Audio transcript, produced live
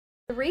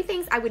3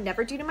 things I would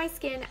never do to my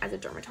skin as a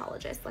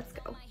dermatologist. Let's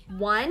go.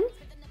 1,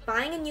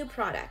 buying a new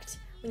product.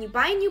 When you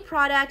buy a new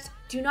product,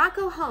 do not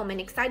go home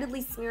and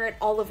excitedly smear it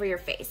all over your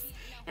face.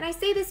 And I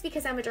say this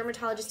because I'm a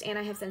dermatologist and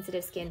I have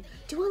sensitive skin.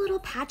 Do a little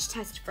patch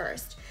test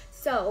first.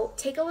 So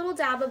take a little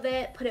dab of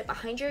it, put it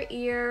behind your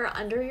ear,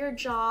 under your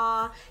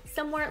jaw,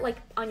 somewhere like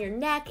on your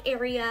neck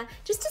area,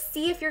 just to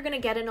see if you're gonna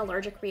get an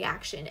allergic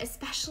reaction,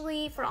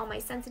 especially for all my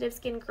sensitive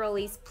skin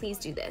girlies. Please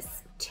do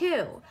this.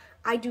 2,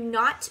 I do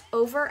not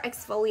over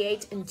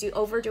exfoliate and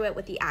overdo it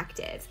with the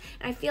actives.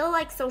 And I feel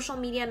like social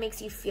media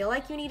makes you feel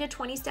like you need a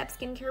 20-step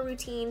skincare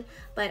routine,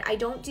 but I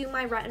don't do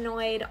my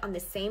retinoid on the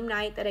same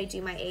night that I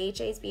do my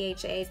AHAs,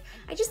 BHAs.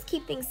 I just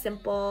keep things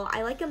simple.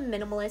 I like a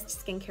minimalist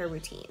skincare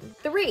routine.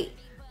 3,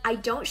 I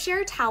don't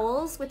share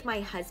towels with my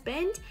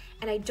husband,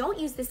 and I don't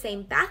use the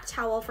same bath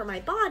towel for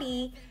my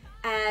body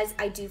as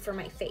I do for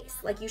my face.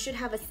 Like, you should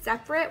have a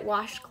separate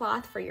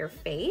washcloth for your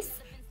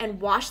face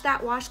and wash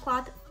that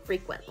washcloth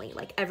frequently,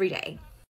 like every day.